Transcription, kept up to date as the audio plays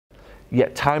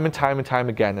Yet time and time and time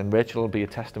again, and Rachel will be a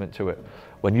testament to it,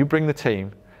 when you bring the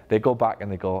team, they go back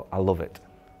and they go, I love it.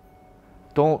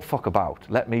 Don't fuck about,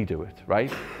 let me do it,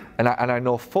 right? And I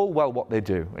know full well what they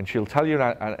do, and she'll tell you,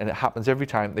 and it happens every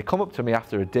time. They come up to me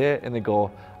after a day and they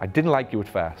go, I didn't like you at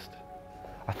first.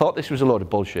 I thought this was a load of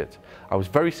bullshit. I was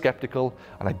very skeptical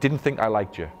and I didn't think I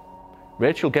liked you.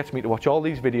 Rachel gets me to watch all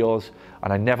these videos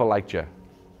and I never liked you.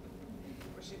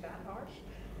 Was she that harsh?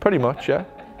 Pretty much, yeah.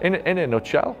 In a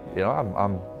nutshell, you know,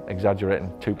 I'm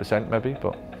exaggerating 2% maybe,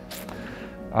 but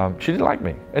she didn't like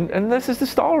me. And this is the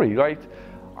story, right?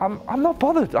 I'm not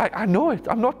bothered, I know it,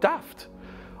 I'm not daft.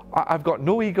 I've got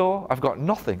no ego, I've got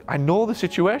nothing. I know the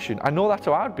situation, I know that's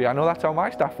how I'd be, I know that's how my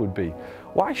staff would be.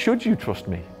 Why should you trust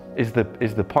me, is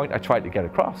the point I tried to get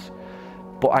across.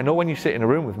 But I know when you sit in a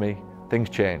room with me,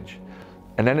 things change.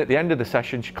 And then at the end of the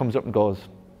session, she comes up and goes,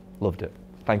 loved it,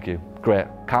 thank you, great,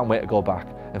 can't wait to go back.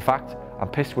 In fact, I'm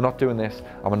pissed we're not doing this,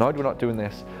 I'm annoyed we're not doing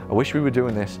this, I wish we were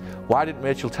doing this. Why didn't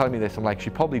Rachel tell me this? I'm like,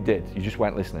 she probably did, you just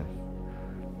weren't listening,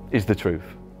 is the truth.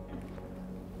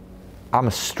 I'm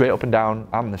a straight up and down,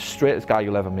 I'm the straightest guy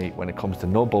you'll ever meet when it comes to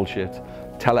no bullshit,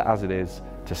 tell it as it is,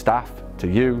 to staff, to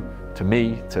you, to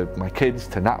me, to my kids,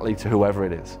 to Natalie, to whoever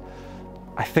it is.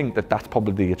 I think that that's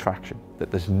probably the attraction, that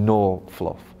there's no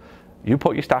fluff. You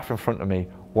put your staff in front of me,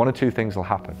 one or two things will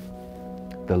happen.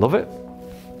 They'll love it,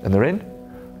 and they're in,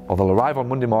 or they'll arrive on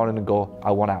Monday morning and go,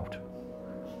 I want out.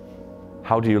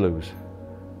 How do you lose?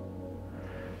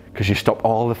 Because you stop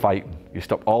all the fighting, you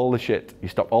stop all the shit, you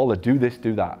stop all the do this,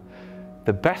 do that.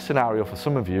 The best scenario for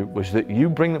some of you was that you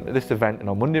bring them to this event and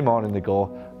on Monday morning they go,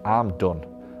 I'm done.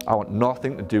 I want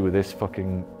nothing to do with this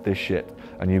shit.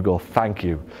 And you go, thank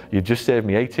you. You just saved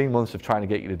me 18 months of trying to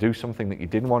get you to do something that you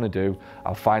didn't want to do.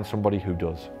 I'll find somebody who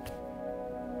does.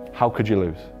 How could you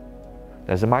lose?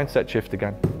 There's a mindset shift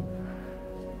again.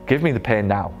 Give me the pain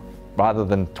now, rather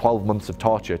than 12 months of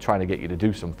torture trying to get you to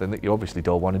do something that you obviously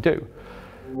don't want to do.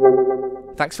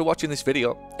 Thanks for watching this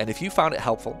video, and if you found it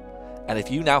helpful, and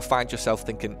if you now find yourself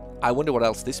thinking, I wonder what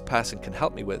else this person can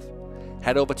help me with,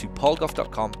 head over to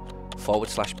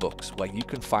paulgough.com/books, where you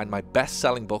can find my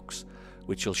best-selling books,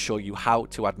 which will show you how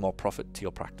to add more profit to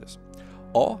your practice.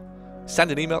 Or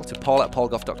send an email to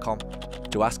paul@paulgough.com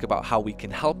to ask about how we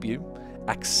can help you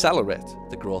accelerate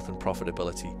the growth and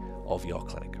profitability of your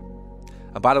clinic.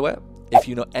 And by the way, if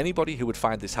you know anybody who would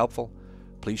find this helpful,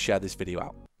 please share this video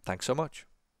out. Thanks so much.